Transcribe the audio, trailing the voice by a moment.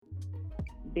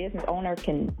business owner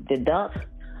can deduct,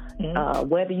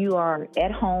 whether you are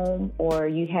at home or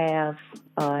you have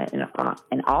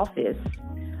an office.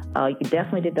 You can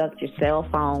definitely deduct your cell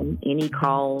phone, any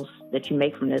calls that you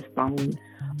make from this phone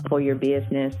for your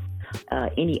business,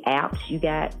 any apps you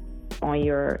got on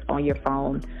your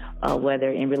phone,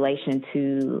 whether in relation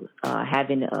to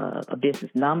having a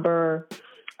business number,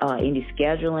 any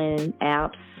scheduling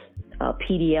apps,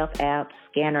 PDF apps,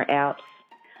 scanner apps,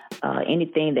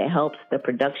 anything that helps the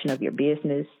production of your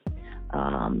business.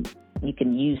 You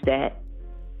can use that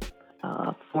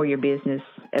for your business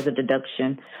as a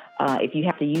deduction. If you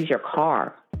have to use your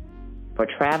car for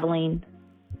traveling,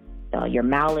 your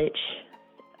mileage,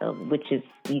 which is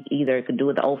either you could do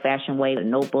it the old-fashioned way, the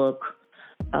notebook,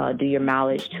 do your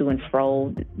mileage to and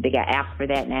fro. They got apps for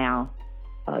that now.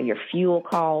 Your fuel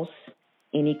costs,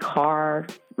 any car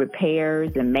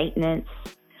repairs and maintenance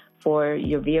for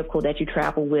your vehicle that you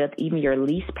travel with, even your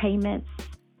lease payments,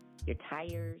 your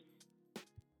tires.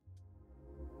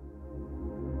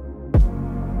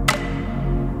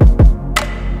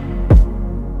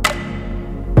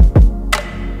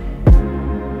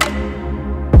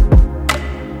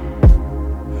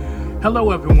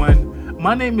 Hello everyone,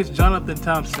 my name is Jonathan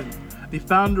Thompson, the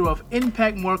founder of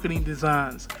Impact Marketing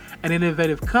Designs, an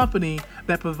innovative company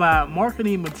that provides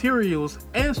marketing materials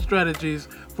and strategies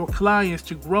for clients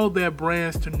to grow their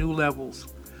brands to new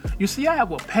levels. You see, I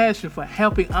have a passion for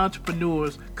helping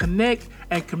entrepreneurs connect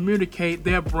and communicate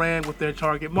their brand with their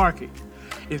target market.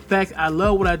 In fact, I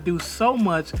love what I do so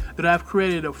much that I've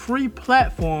created a free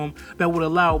platform that would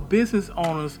allow business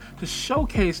owners to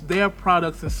showcase their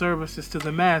products and services to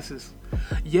the masses.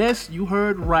 Yes, you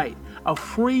heard right, a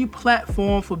free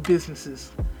platform for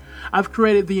businesses. I've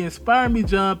created the Inspire Me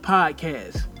John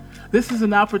podcast. This is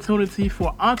an opportunity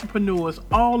for entrepreneurs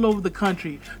all over the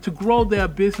country to grow their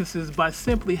businesses by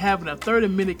simply having a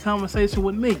 30-minute conversation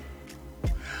with me.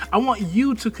 I want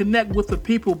you to connect with the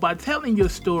people by telling your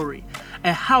story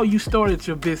and how you started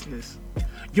your business,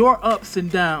 your ups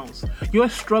and downs, your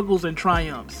struggles and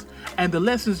triumphs, and the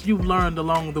lessons you've learned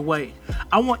along the way.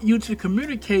 I want you to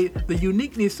communicate the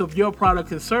uniqueness of your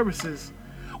product and services.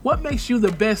 What makes you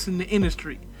the best in the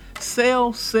industry?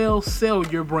 Sell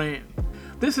your brand.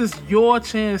 This is your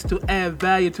chance to add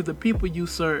value to the people you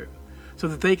serve so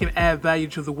that they can add value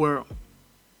to the world.